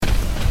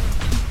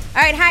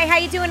All right, hi, how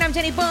you doing? I'm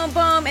Jenny Boom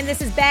Boom, and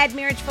this is Bad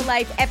Marriage for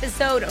Life,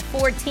 episode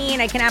 14.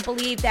 I cannot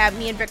believe that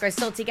me and Vic are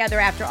still together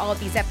after all of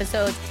these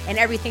episodes and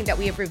everything that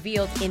we have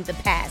revealed in the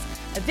past.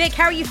 Vic,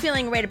 how are you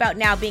feeling right about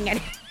now being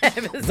at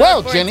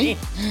episode 14? Jenny.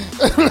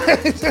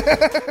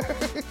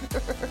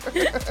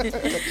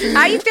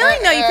 How you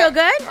feeling, though? You feel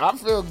good? I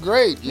feel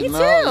great, Me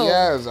know. too.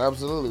 Yes,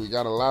 absolutely. We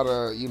got a lot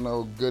of,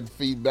 good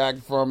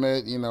feedback from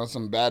it,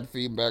 some bad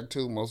feedback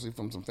too, mostly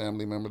from some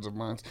family members of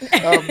mine.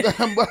 That's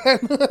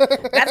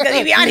because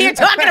you be on here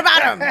talking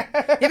about them.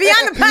 You be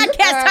on the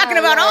podcast talking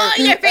about all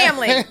your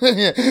family.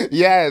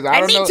 Yes, I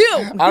don't know.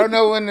 too. I don't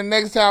know when the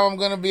next time I'm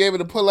going to be able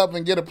to pull up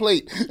and get a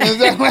plate. Is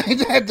that like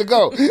that to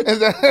go?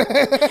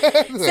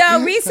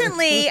 So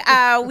recently,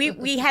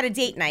 we had a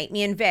date night,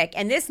 me and Vic,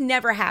 and this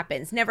never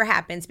happens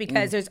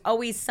because there's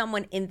always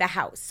someone in the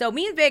house. So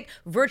me and Vic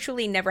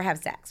virtually never have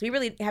sex. We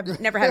really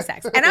never have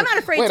sex, and I'm not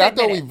afraid to admit I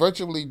thought we it.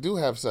 virtually do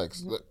have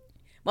sex.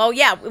 Well,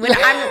 yeah, when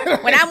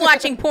I'm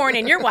watching porn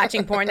and you're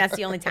watching porn, that's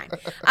the only time.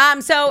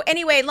 So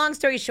anyway, long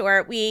story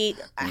short, we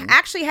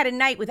actually had a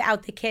night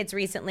without the kids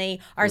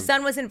recently. Our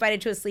son was invited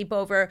to a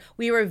sleepover.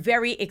 We were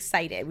very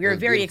excited.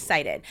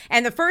 Excited.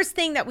 And the first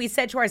thing that we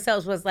said to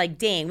ourselves was like,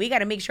 dang, we got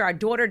to make sure our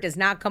daughter does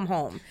not come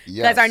home.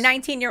 Because our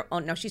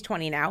 19-year-old, no, she's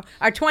 20 now.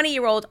 Our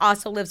 20-year-old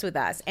also lives with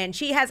us. And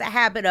she has a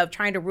habit of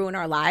trying to ruin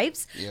our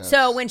lives. Yes.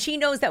 So when she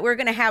knows that we're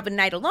going to have a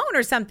night alone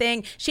or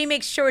something, she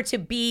makes sure to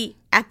be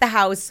at the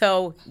house,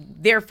 so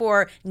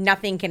therefore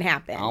nothing can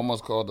happen. I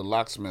almost called the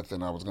locksmith,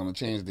 and I was going to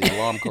change the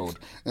alarm code.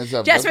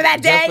 Just for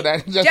that day.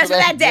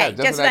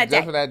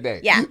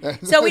 Yeah.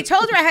 So we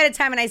told her ahead of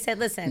time, and I said,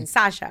 listen,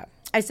 Sasha,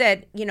 I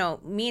said,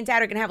 me and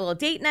Dad are going to have a little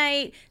date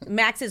night.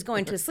 Max is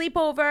going to a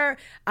sleepover.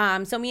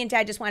 So me and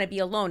Dad just want to be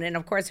alone. And,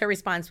 of course, her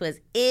response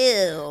was,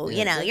 ew,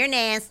 you're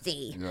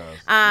nasty.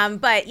 Yes.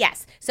 But,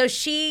 yes. So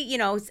she,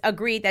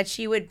 agreed that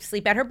she would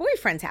sleep at her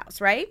boyfriend's house,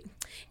 right?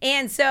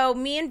 And so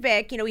me and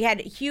Vic, we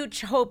had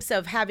huge hopes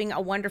of having a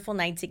wonderful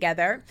night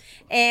together,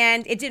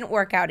 and it didn't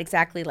work out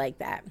exactly like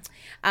that.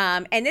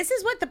 And this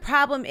is what the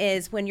problem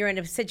is when you're in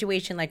a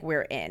situation like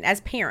we're in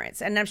as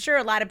parents, and I'm sure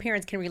a lot of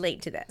parents can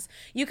relate to this.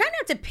 You kind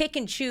of have to pick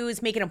and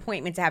choose, make an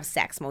appointment to have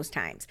sex most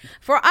times.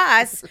 For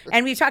us,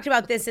 and we've talked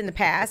about this in the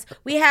past,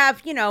 we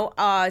have,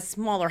 a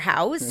smaller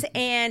house,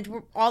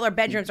 and all our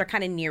bedrooms are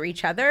kind of near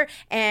each other,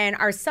 and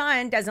our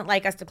son doesn't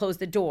like us to close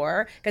the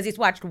door because he's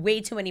watched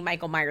way too many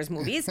Michael Myers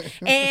movies.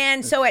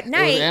 And so at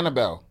night, it was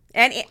Annabelle.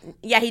 And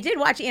he did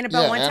watch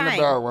Annabelle one time.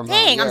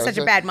 Dang, yeah, I'm such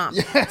a bad mom.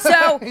 Yeah.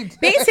 So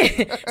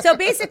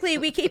basically,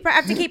 we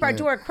have to keep our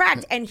door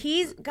cracked, and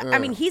he's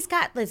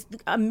got this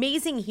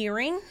amazing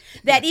hearing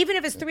that even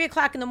if it's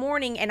 3:00 in the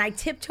morning and I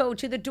tiptoe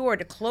to the door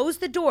to close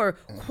the door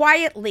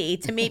quietly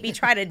to maybe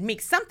try to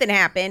make something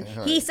happen,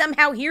 he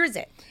somehow hears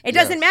it. It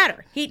doesn't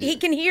matter. He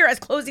can hear us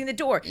closing the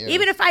door. Yeah.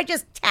 Even if I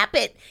just tap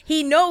it,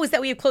 he knows that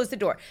we have closed the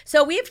door.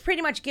 So we've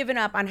pretty much given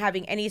up on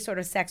having any sort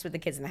of sex with the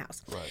kids in the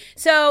house. Right.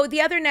 So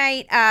the other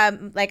night,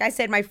 like I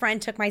said, my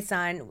friend took my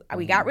son.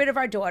 We got rid of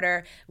our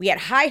daughter. We had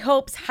high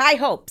hopes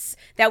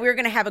that we were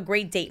going to have a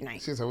great date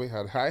night. She said we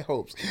had high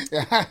hopes.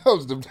 Yeah, high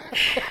hopes.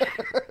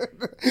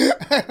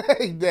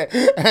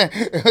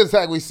 It was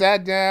like we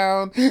sat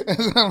down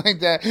and something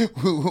like that.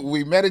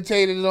 We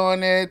meditated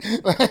on it.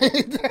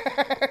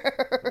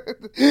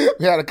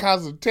 We had a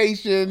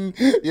consultation.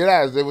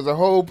 Yes, it was a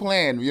whole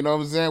plan. You know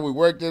what I'm saying? We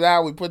worked it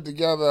out. We put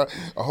together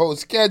a whole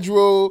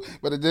schedule,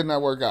 but it did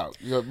not work out.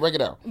 Break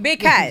it out.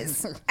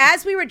 Because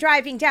as we were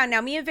driving down,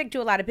 now me and Vic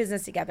do a lot of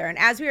business together, and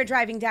as we were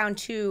driving down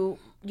to,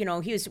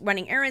 he was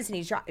running errands and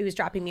he was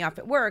dropping me off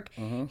at work.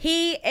 Mm-hmm.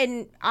 He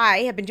and I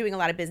have been doing a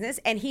lot of business,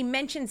 and he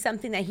mentioned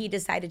something that he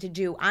decided to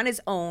do on his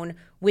own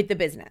with the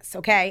business,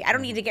 okay? I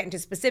don't need to get into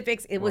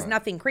specifics. It was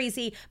nothing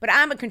crazy, but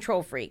I'm a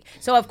control freak.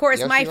 So, of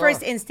course, my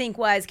first instinct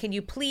was, can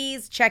you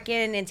please check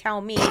in and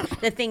tell me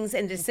the things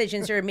and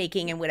decisions you're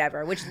making and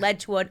whatever, which led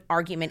to an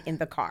argument in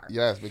the car.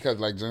 Yes, because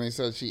like Jenny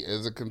said, she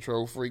is a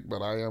control freak,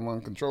 but I am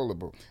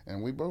uncontrollable.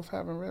 And we both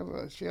haven't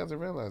realized, she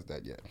hasn't realized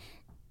that yet.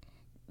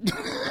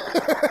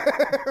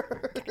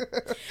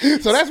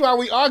 So that's why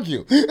we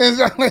argue.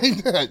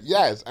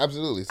 Yes,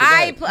 absolutely. So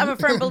I'm a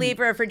firm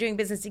believer for doing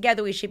business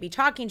together, we should be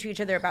talking to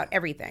each other about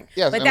everything.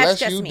 Yes, but unless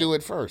that's just you me. do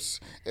it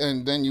first,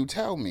 and then you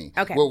tell me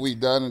what we've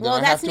done, and then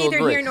I that's have to neither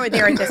agree. here nor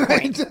there at this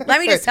point. Let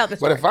me just tell the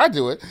story. But if I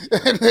do it,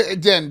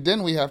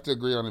 then we have to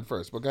agree on it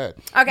first. But go ahead.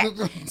 Okay,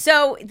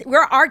 so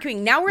we're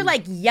arguing. Now we're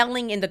like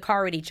yelling in the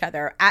car at each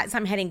other as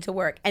I'm heading to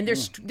work, and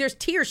there's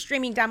tears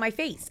streaming down my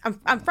face.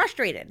 I'm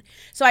frustrated.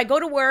 So I go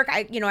to work.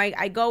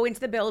 I go into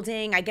the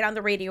building. I get on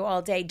the radio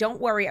all day.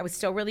 Don't worry, I was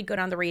still really good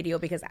on the radio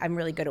because I'm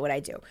really good at what I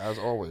do. As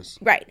always.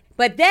 Right.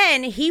 But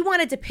then he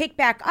wanted to pick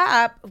back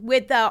up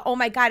with the, oh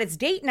my God, it's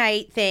date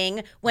night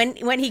thing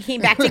when he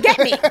came back to get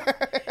me.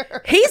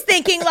 He's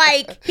thinking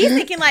like,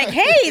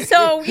 hey,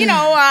 so,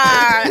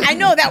 I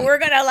know that we're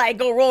going to like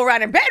go roll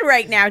around in bed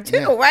right now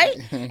too, right?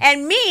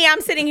 And me,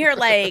 I'm sitting here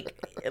like,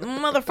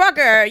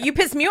 motherfucker, you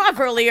pissed me off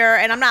earlier,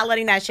 and I'm not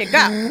letting that shit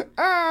go.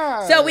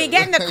 So we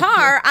get in the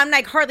car. I'm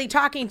like hardly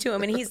talking to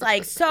him, and he's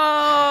like,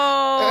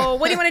 so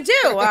what do you want to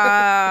do?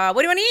 What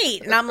do you want to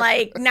eat? And I'm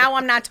like, now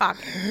I'm not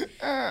talking.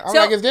 I'm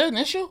like, is there an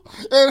issue?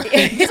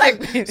 He's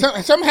like,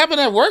 something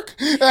happened at work?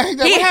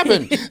 What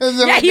happened?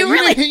 Yeah, you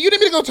need me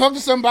to go talk to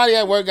somebody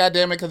at work,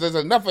 goddammit, because there's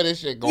enough of this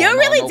shit going on. You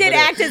really did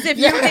act as if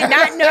you did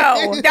not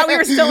know that we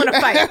were still in a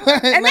fight.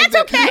 And that's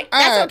okay.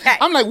 That's okay.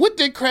 I'm like, what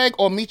did Craig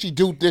or Michi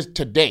do this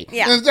today?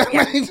 Yeah.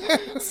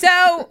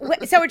 So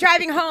we're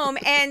driving home,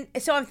 and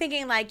so I'm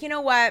thinking, like, you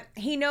know what?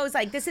 He knows,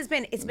 like,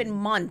 it's been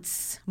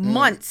months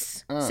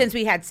since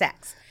we had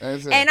sex.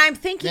 And I'm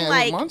thinking,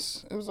 like,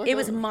 months? It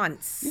was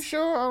months. You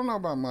sure? I don't know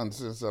about months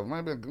and stuff.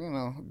 Maybe,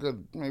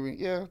 good,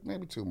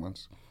 maybe 2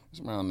 months. It's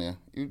around there.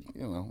 You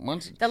know,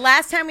 months. The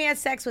last time we had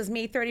sex was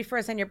May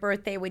 31st on your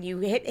birthday when you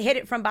hit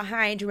it from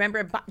behind.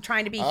 Remember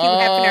trying to be Hugh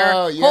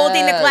Hefner,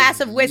 holding the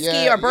glass of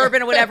whiskey or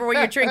bourbon or whatever what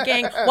you're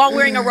drinking while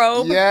wearing a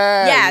robe?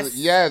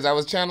 Yes. I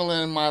was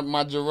channeling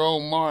my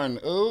Jerome Martin.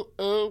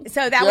 Ooh.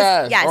 So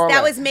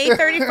that was May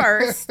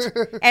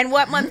 31st. And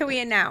what month are we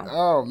in now?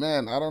 Oh,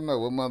 man, I don't know.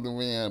 What month are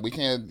we in? We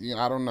can't,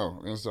 I don't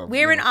know. And so,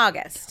 we're in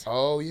August.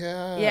 Oh,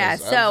 yeah. Yeah,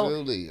 so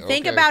absolutely.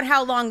 Think about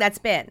how long that's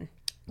been.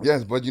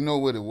 Yes, but you know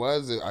what it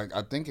was?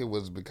 I think it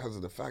was because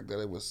of the fact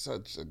that it was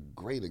such a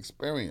great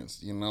experience,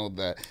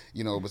 that,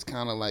 it was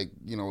kind of like,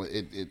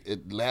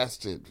 it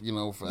lasted,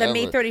 forever. The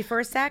May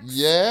 31st sex?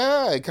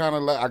 Yeah, it kind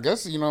of like, I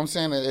guess, what I'm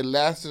saying? It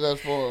lasted us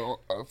for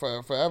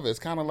forever. It's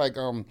kind of like,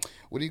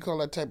 what do you call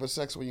that type of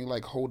sex when you,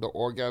 like, hold the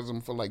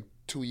orgasm for, like,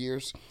 2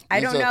 years? I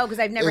don't know because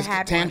I've never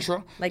had tantra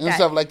one like and that.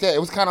 Stuff like that. It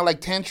was kind of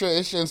like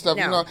tantra-ish and stuff.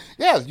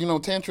 No.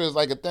 Tantra is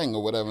like a thing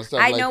or whatever. And stuff.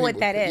 I like know people, what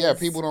that is. Yeah,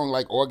 people don't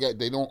like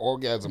they don't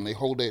orgasm. They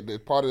hold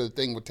it. Part of the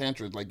thing with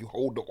tantra is like you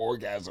hold the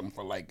orgasm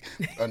for like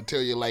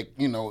until you're like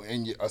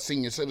and you're a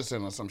senior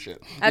citizen or some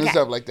shit and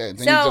stuff like that.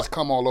 Then you just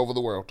come all over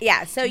the world.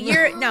 Yeah. So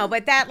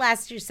but that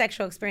last year's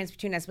sexual experience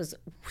between us was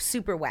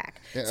super whack.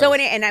 Yeah, so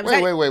and I was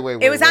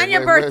wait. It was on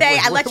your birthday.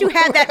 I let you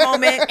have that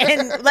moment,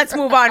 and let's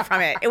move on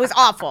from it. It was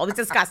awful. It was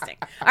disgusting.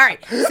 All right.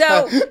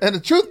 So and the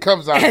truth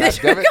comes out. And the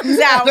truth comes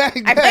out. I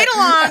played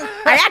along.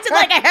 I acted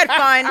like I had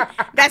fun.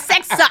 That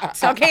sex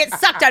sucked. Okay, it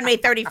sucked on May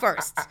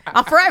 31st.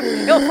 It'll forever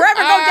go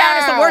down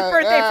as the worst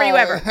birthday for you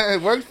ever.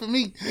 It worked for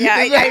me.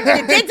 Yeah,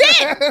 it did.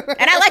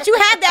 And I let you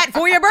have that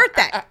for your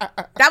birthday.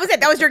 That was it.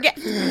 That was your gift.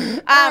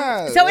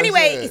 So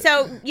anyway,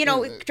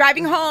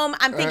 driving home,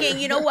 I'm thinking,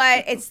 you know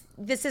what?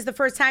 This is the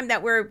first time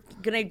that we're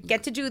gonna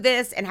get to do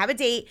this and have a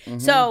date. Mm-hmm.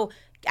 So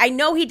I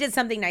know he did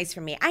something nice for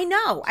me. I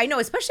know,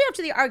 especially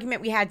after the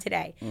argument we had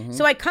today. Mm-hmm.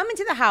 So I come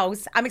into the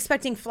house, I'm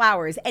expecting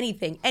flowers,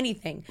 anything,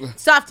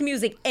 soft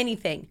music,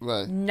 anything.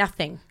 Right.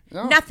 Nothing.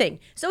 No. Nothing.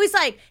 So he's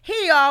like,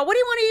 hey, what do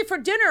you want to eat for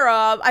dinner?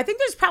 I think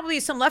there's probably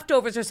some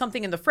leftovers or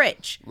something in the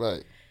fridge.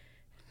 Right.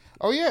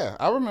 Oh, yeah,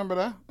 I remember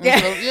that.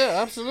 Yeah. So,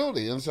 yeah,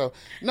 absolutely. And so,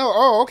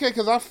 okay,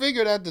 because I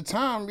figured at the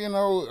time,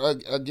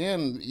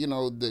 again,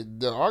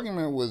 the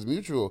argument was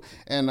mutual.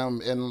 And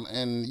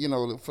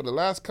for the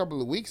last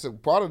couple of weeks,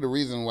 part of the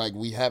reason, like,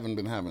 we haven't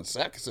been having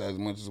sex as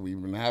much as we've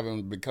been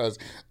having because,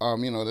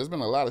 there's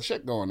been a lot of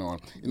shit going on.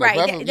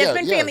 Right, there's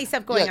been family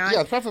stuff going on.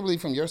 Yeah, preferably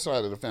from your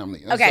side of the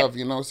family and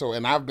stuff, so,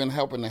 and I've been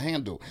helping to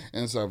handle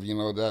and stuff,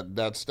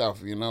 that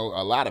stuff, a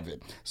lot of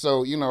it.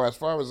 So, as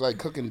far as, like,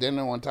 cooking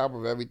dinner on top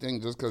of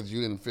everything, just because you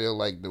didn't feel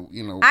like I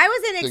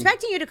wasn't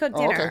expecting you to cook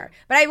dinner,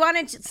 but I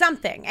wanted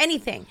something,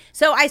 anything.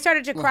 So I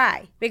started to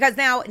cry because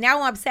now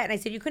I'm upset, and I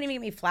said, you couldn't even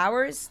get me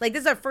flowers? Like,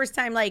 this is our first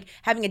time, like,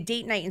 having a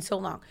date night in so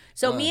long.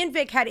 So me and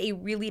Vic had a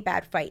really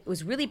bad fight. It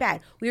was really bad.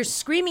 We were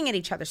screaming at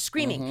each other,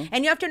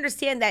 and you have to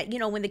understand that,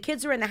 when the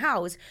kids are in the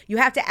house, you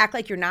have to act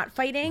like you're not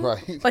fighting,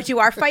 but you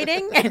are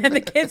fighting, and then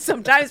the kids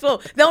sometimes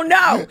they'll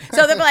know.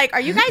 So they'll be like, are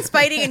you guys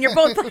fighting? And you're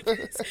both like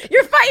this.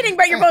 You're fighting,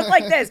 but you're both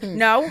like this.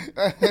 No.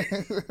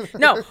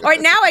 All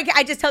right, now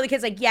I just tell the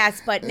kids, like,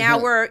 yes, but now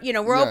we're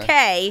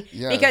okay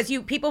because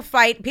people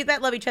fight. People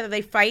that love each other,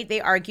 they fight, they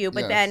argue,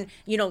 but then,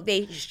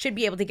 they should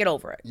be able to get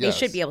over it. They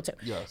should be able to.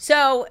 Yes.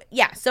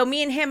 So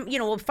me and him,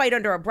 we'll fight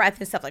under our breath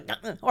and stuff like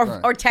that,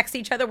 or text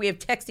each other. We have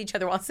text each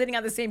other while sitting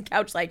on the same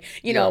couch, like,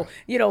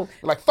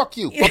 like, fuck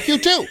you too. Like,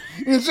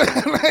 change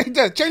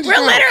the we're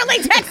channel. Literally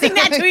texting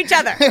that to each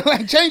other.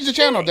 Like, change the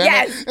channel, damn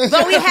yes, it.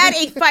 But we had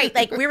a fight.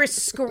 Like, we were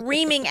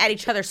screaming at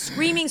each other,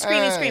 screaming.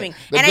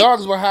 The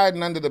dogs were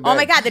hiding under the bed. Oh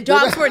my God, the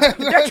dogs were.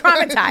 They're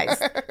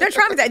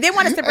traumatized. They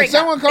want us to break up.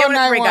 Someone called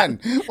 911.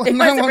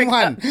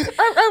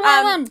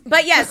 911.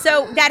 But yeah,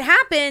 so that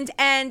happened,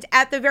 and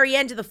at the very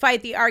end of the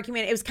fight, the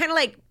argument, it was kind of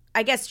like,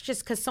 I guess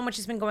just because so much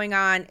has been going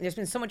on, and there's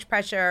been so much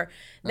pressure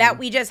that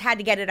we just had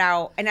to get it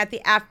out. And at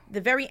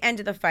the very end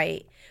of the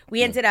fight,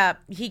 we ended up,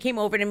 he came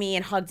over to me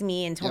and hugged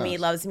me and told me he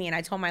loves me, and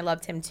I told him I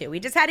loved him too. We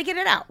just had to get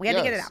it out. We had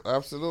to get it out.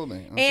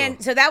 Absolutely.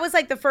 And so that was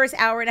like the first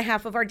hour and a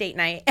half of our date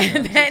night.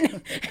 And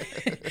then,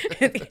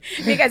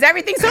 because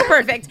everything's so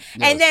perfect.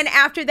 And then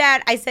after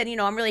that, I said,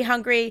 I'm really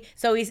hungry.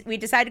 So we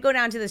decided to go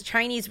down to this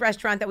Chinese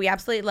restaurant that we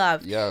absolutely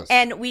love. Yes.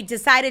 And we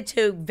decided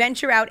to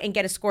venture out and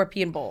get a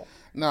scorpion bowl.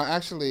 No,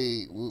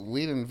 actually,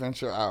 we didn't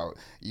venture out.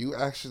 You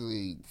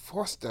actually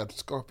forced that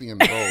scorpion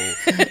bowl. I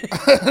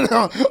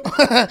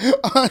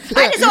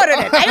just ordered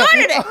it.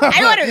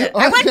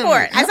 I went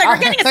for it. I was like, we're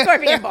getting a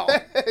scorpion bowl.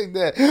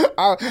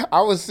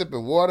 I was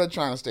sipping water,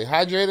 trying to stay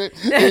hydrated.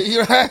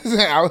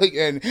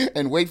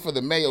 And wait for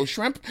the mayo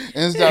shrimp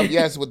and stuff.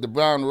 Yes, with the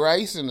brown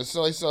rice and the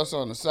soy sauce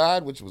on the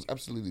side, which was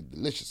absolutely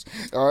delicious.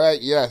 All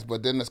right, yes.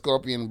 But then the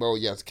scorpion bowl,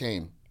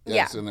 came.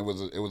 Yes, and it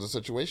was a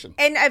situation.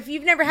 And if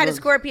you've never had a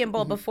scorpion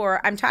bowl before,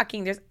 I'm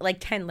talking there's like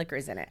 10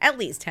 liquors in it, at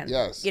least 10.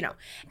 Yes.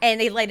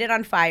 And they light it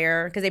on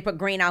fire because they put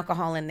grain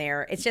alcohol in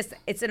there. It's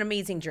an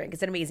amazing drink.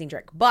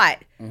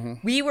 But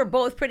we were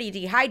both pretty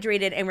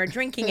dehydrated and we're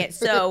drinking it,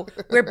 so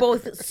we're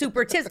both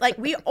super tipsy. Like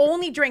we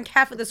only drank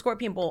half of the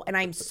scorpion bowl, and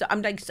I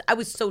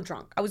was so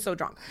drunk.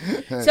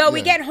 So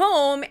we get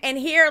home and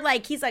here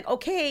he's like,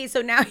 okay,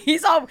 so now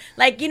he's all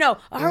like,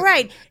 all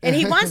right, and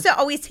he wants to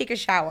always take a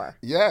shower.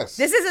 Yes.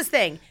 This is his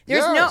thing.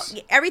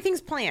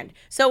 Everything's planned.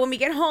 So when we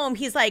get home,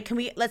 he's like,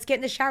 let's get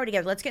in the shower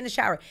together. Let's get in the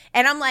shower.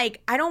 And I'm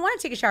like, I don't want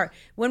to take a shower.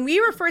 When we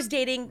were first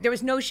dating, there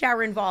was no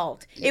shower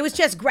involved. It was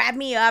just grab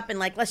me up and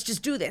let's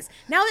just do this.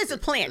 Now there's a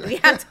plan. We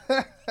have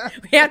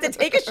to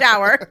take a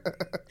shower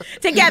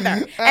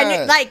together.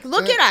 And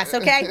look at us,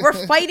 okay?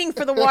 We're fighting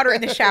for the water in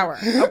the shower,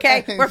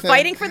 okay? We're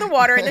fighting for the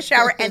water in the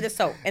shower and the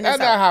soap. That's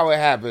not how it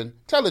happened.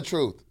 Tell the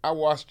truth. I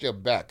washed your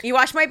back. You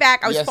washed my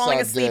back. I was falling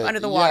asleep under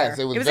the water. Yes,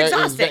 it was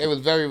exhausting. It was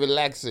very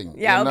relaxing.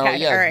 Yeah, okay.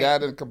 Yes, all right.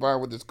 that and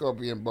combined with the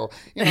scorpion bowl.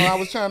 I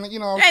was trying to,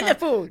 the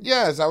food.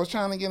 Yes, I was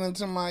trying to get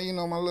into my,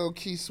 my little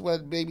key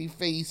sweat baby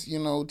face,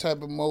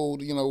 type of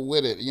mode,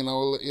 with it,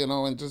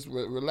 and just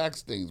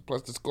relax things.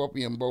 Plus the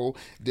scorpion bowl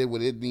did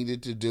what it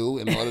needed to do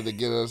in order to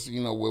get us,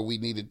 where we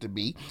needed to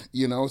be,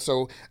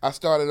 So I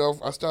started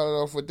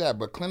off with that.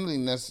 But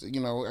cleanliness,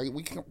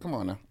 we come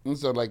on now, and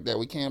stuff like that.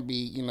 We can't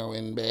be,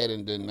 in bed,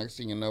 and then next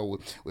thing you know,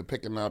 we're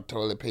picking out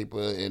toilet paper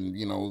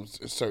and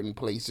certain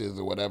places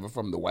or whatever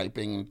from the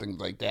wiping and things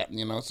like that.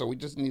 So we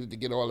just needed to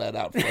get all that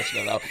out, flush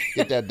that out,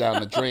 get that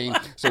down the drain,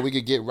 so we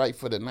could get right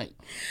for the night.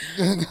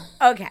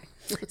 Okay.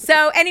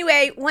 So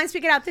anyway, once we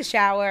get out the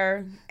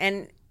shower,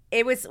 and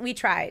we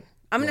tried.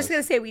 I'm just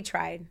going to say we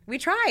tried. We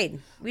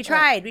tried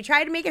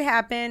to make it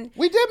happen.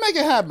 We did make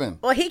it happen.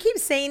 Well, he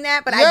keeps saying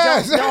that, but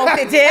I don't know if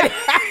it did.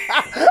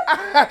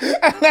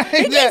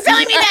 He keeps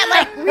telling me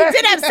that, we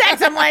did have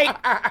sex. I'm like...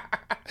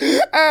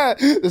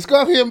 the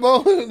scorpion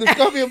bowl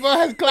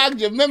has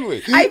clogged your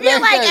memory. I feel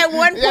like at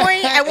one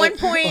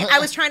point, I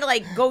was trying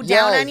to go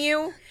down on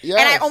you. Yes.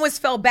 And I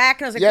almost fell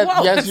back, and I was like,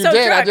 whoa, yes, I'm so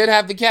did. drunk. I did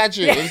have to catch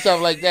you and stuff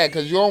like that,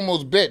 because you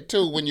almost bit,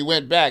 too, when you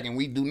went back, and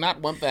we do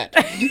not want that.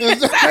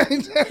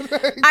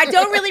 I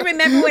don't really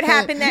remember what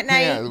happened that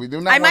night. Yeah, we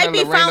do not I might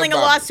be filing a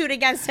lawsuit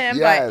against him,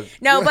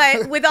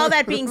 but with all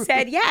that being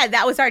said,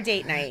 that was our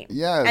date night.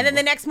 Yes. And then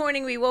the next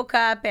morning, we woke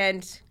up,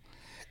 and...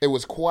 it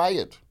was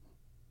quiet.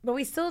 But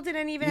we still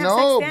didn't even have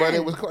sex then. No, but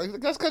it was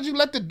that's because you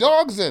let the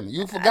dogs in.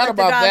 You forgot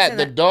about that.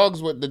 The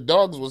dogs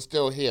were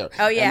still here.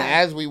 Oh yeah. And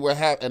as we were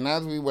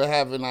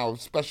having our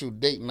special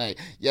date night,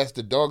 yes,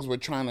 the dogs were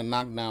trying to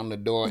knock down the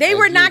door. They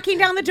were knocking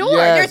down the door.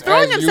 Yes, they're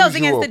throwing themselves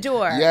against the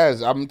door.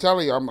 Yes, I'm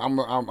telling you,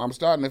 I'm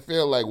starting to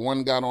feel like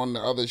one got on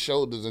the other's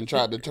shoulders and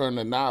tried to turn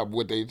the knob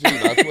with their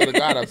teeth. I swear to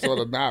God, I saw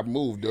the knob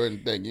move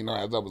during the thing,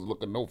 as I was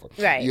looking over.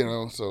 Right.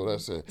 So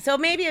that's it. So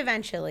maybe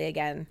eventually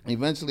again,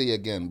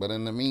 but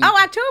in the meantime.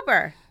 Oh,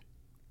 October.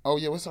 Oh,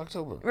 yeah, what's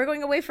October? We're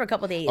going away for a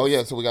couple days. Oh,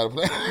 yeah, so we got to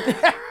plan.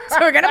 So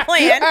we're going to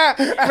plan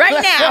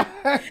right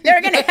now.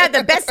 They're going to have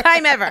the best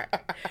time ever.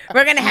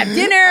 We're going to have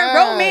dinner,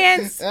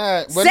 romance,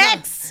 sex.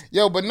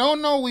 But no,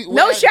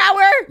 no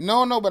shower.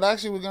 No, but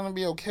actually we're going to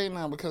be okay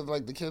now because,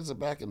 the kids are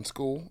back in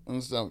school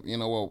and stuff.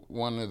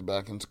 One is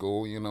back in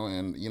school,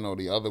 and,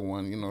 the other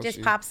one,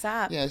 just pops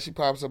up. Yeah, she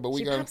pops up. But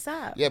she pops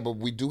up. Yeah, but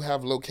we do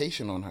have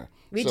location on her.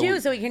 We do,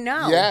 so we can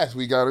know. Yes,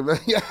 we got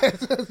it. Yes.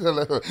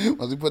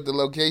 Once we put the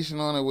location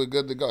on it, we're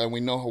good to go. And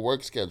we know her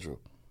work schedule.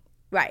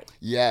 Right.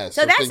 Yes.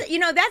 So that's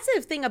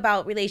the thing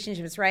about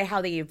relationships, right?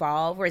 How they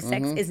evolve, where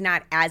sex is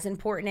not as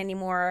important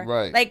anymore.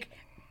 Right.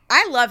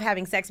 I love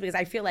having sex because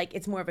I feel like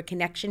it's more of a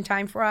connection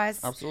time for us.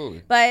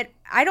 Absolutely. But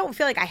I don't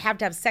feel like I have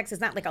to have sex.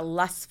 It's not like a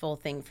lustful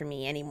thing for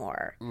me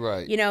anymore.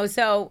 Right.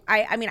 So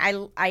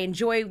I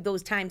enjoy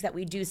those times that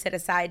we do set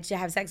aside to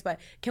have sex, but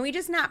can we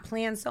just not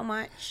plan so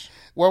much?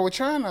 Well, we're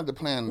trying not to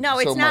plan. No,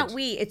 it's not much.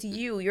 we. It's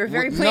you. You're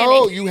very planning.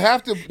 No, you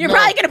have to. You're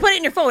probably going to put it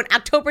in your phone.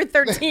 October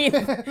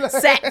 13th,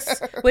 sex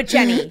with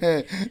Jenny.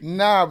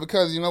 Nah,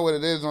 because you know what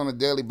it is on a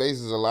daily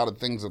basis. A lot of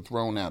things are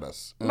thrown at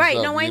us. Right.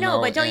 No, I know.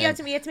 But you have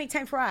to make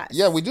time for us.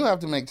 Yeah, we do have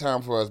to make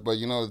time for us. But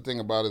the thing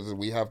about it is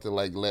we have to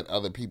let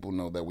other people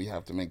know that we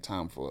have to make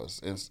time for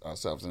us and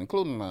ourselves,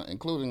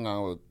 including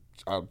our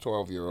our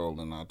 12-year-old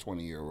and our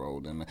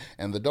 20-year-old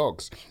and the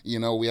dogs. You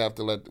know, we have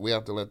to let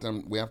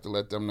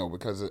them know,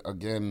 because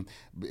again,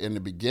 in the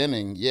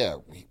beginning, a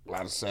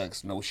lot of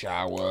sex, no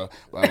shower,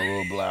 blah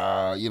blah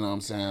blah. You know what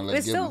I'm saying? It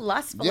was so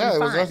lustful. Yeah, and it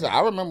fun. was lustful.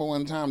 I remember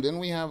one time, didn't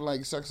we have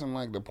like sex in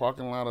like the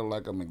parking lot of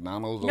like a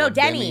McDonald's? No, or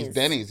Denny's.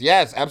 Denny's.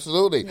 Yes,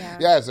 absolutely. Yeah.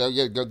 Yes,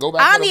 go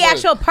back on the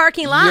actual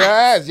parking lot.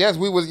 Yes,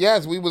 we was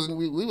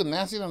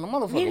nasty than the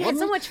motherfucker. We had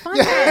so we? much fun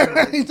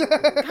then.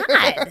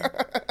 God,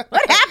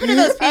 what happened to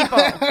those people?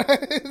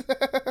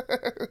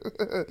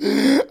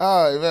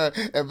 Oh man!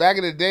 And back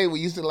in the day, we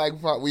used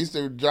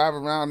to drive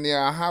around near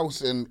our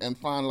house and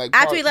find like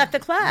after we left the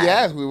club.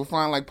 Yes, we would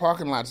find like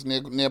parking lots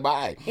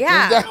nearby.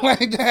 Yeah, stuff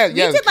like that. We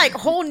Yes. did like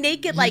whole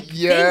naked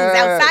things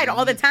outside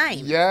all the time.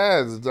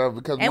 Yes,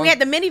 because we had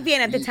the minivan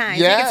at the time.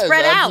 Yes, so you could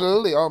spread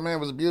absolutely. Oh man, it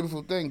was a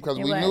beautiful thing, because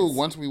we knew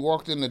once we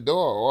walked in the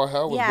door, all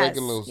hell was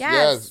breaking loose.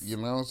 Yes, you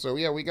know. So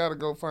yeah, we got to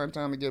go find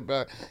time to get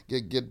back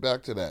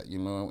to that, you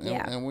know,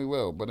 and we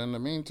will. But in the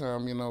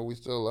meantime, you know, we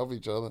still love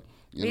each other.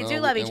 We do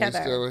love each other.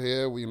 We're still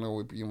here.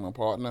 You're my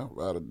partner,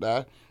 ride or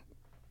die.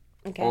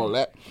 Okay. All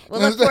that.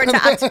 We'll look forward to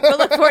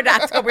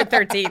October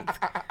 13th.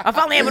 I'll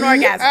finally have an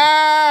orgasm.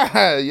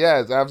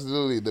 Yes,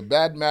 absolutely. The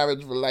Bad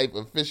Marriage for Life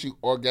official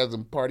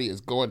orgasm party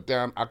is going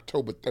down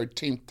October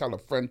 13th. Tell a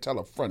friend, tell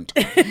a friend.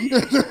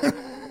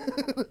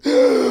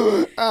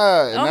 Oh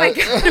my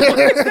God, what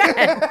was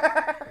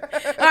that?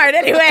 All right,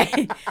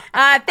 anyway,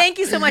 thank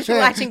you so much for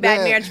watching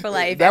Bad Marriage for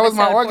Life. That was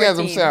my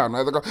orgasm 14. sound.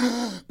 I was like,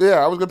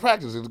 I was going to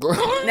practice it.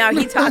 No,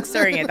 he talks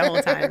during it the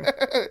whole time.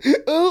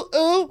 Ooh.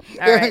 All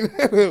right.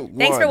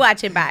 Thanks for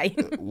watching. Bye.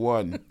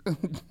 One.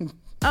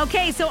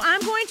 Okay, so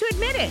I'm going to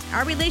admit it.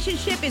 Our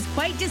relationship is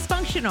quite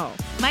dysfunctional.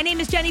 My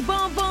name is Jenny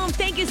Boom Boom.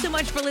 Thank you so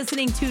much for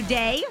listening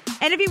today.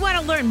 And if you want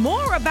to learn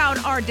more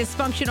about our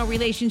dysfunctional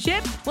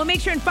relationship, well,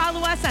 make sure and follow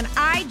us on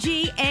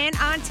IG and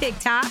on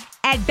TikTok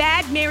at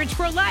Bad Marriage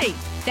for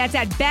Life. That's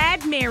at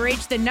Bad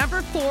Marriage,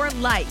 4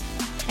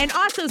 Life. And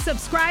also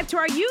subscribe to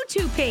our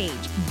YouTube page,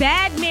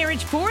 Bad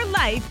Marriage for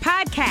Life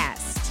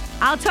Podcast.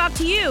 I'll talk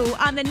to you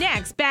on the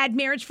next Bad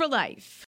Marriage for Life.